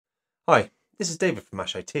Hi, this is David from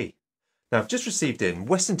Mash IT. Now I've just received in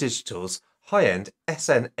Western Digital's high-end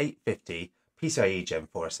SN850 PCIe Gen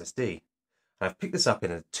 4 SSD. And I've picked this up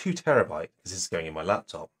in a 2TB because this is going in my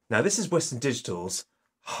laptop. Now this is Western Digital's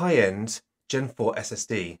high-end Gen 4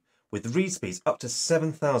 SSD with read speeds up to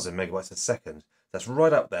 7,000 megabytes a second. That's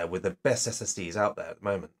right up there with the best SSDs out there at the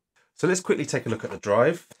moment. So let's quickly take a look at the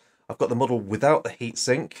drive. I've got the model without the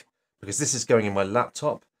heatsink because this is going in my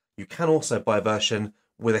laptop. You can also buy a version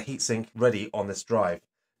with a heatsink ready on this drive.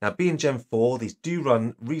 Now being Gen 4, these do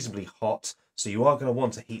run reasonably hot, so you are going to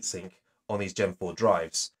want a heatsink on these Gen 4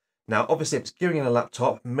 drives. Now obviously if it's going in a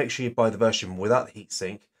laptop, make sure you buy the version without the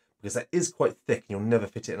heatsink because that is quite thick and you'll never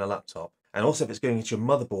fit it in a laptop. And also if it's going into your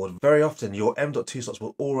motherboard, very often your M.2 slots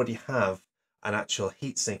will already have an actual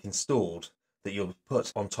heatsink installed that you'll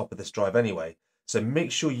put on top of this drive anyway. So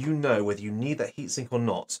make sure you know whether you need that heatsink or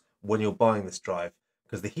not when you're buying this drive,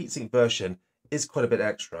 because the heatsink version is quite a bit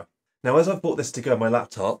extra. Now as I've bought this to go on my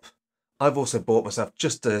laptop, I've also bought myself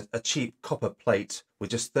just a cheap copper plate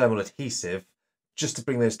with just thermal adhesive just to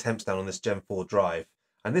bring those temps down on this Gen 4 drive.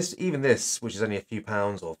 And even this, which is only a few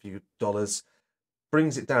pounds or a few dollars,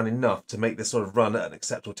 brings it down enough to make this sort of run at an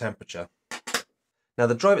acceptable temperature. Now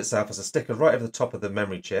the drive itself has a sticker right over the top of the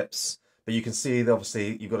memory chips, but you can see that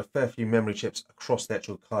obviously you've got a fair few memory chips across the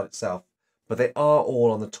actual card itself, but they are all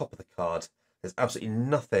on the top of the card. There's absolutely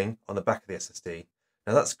nothing on the back of the SSD.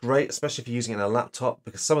 Now that's great, especially if you're using it in a laptop,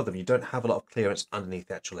 because some of them you don't have a lot of clearance underneath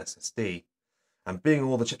the actual SSD. And being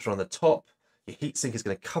all the chips are on the top, your heatsink is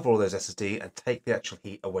going to cover all those SSD and take the actual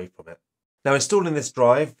heat away from it. Now installing this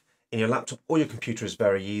drive in your laptop or your computer is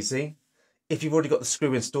very easy. If you've already got the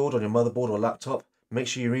screw installed on your motherboard or laptop, make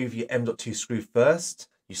sure you remove your M.2 screw first.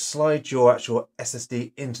 You slide your actual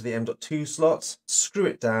SSD into the M.2 slot, screw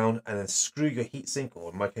it down, and then screw your heatsink,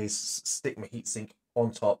 or in my case, stick my heatsink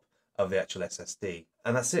on top of the actual SSD.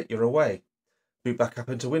 And that's it, you're away. Boot back up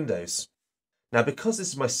into Windows. Now, because this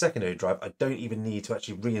is my secondary drive, I don't even need to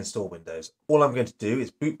actually reinstall Windows. All I'm going to do is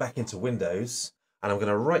boot back into Windows, and I'm going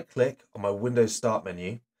to right-click on my Windows Start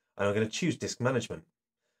menu, and I'm going to choose Disk Management.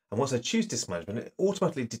 And once I choose Disk Management, it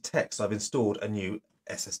automatically detects I've installed a new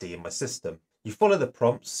SSD in my system. You follow the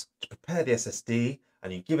prompts to prepare the SSD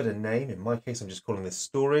and you give it a name. In my case, I'm just calling this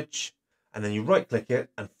storage, and then you right click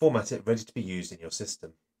it and format it ready to be used in your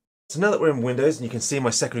system. So now that we're in Windows and you can see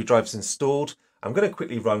my secondary drive's installed, I'm going to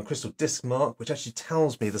quickly run Crystal Disk Mark, which actually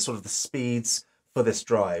tells me the speeds for this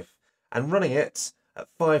drive, and running it at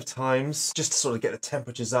 5 times just to sort of get the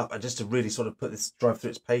temperatures up and just to really sort of put this drive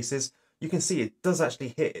through its paces. You can see it does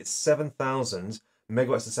actually hit its 7,000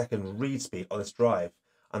 megabytes a second read speed on this drive,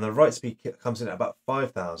 and the write speed comes in at about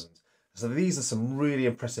 5,000. So these are some really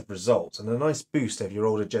impressive results and a nice boost over your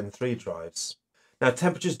older Gen 3 drives. Now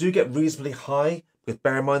temperatures do get reasonably high, but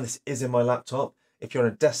bear in mind this is in my laptop. If you're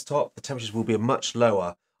on a desktop, the temperatures will be much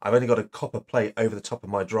lower. I've only got a copper plate over the top of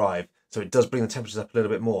my drive, so it does bring the temperatures up a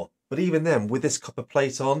little bit more. But even then, with this copper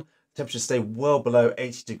plate on, temperatures stay well below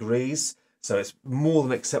 80 degrees, so it's more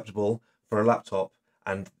than acceptable for a laptop,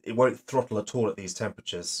 and it won't throttle at all at these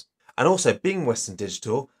temperatures. And also, being Western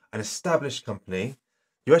Digital, an established company,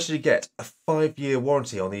 you actually get a 5-year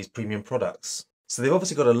warranty on these premium products. So they've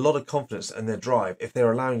obviously got a lot of confidence in their drive if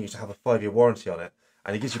they're allowing you to have a 5-year warranty on it,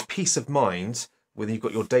 and it gives you peace of mind when you've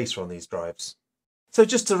got your data on these drives. So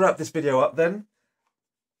just to wrap this video up then,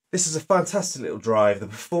 this is a fantastic little drive. The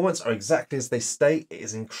performance are exactly as they state. It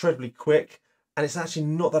is incredibly quick, and it's actually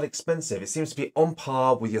not that expensive. It seems to be on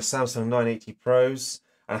par with your Samsung 980 Pros.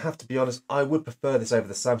 And I have to be honest, I would prefer this over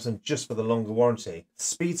the Samsung just for the longer warranty. The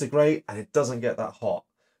speeds are great and it doesn't get that hot.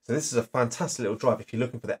 So this is a fantastic little drive if you're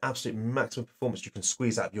looking for the absolute maximum performance you can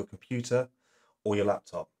squeeze out of your computer or your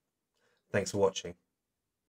laptop. Thanks for watching.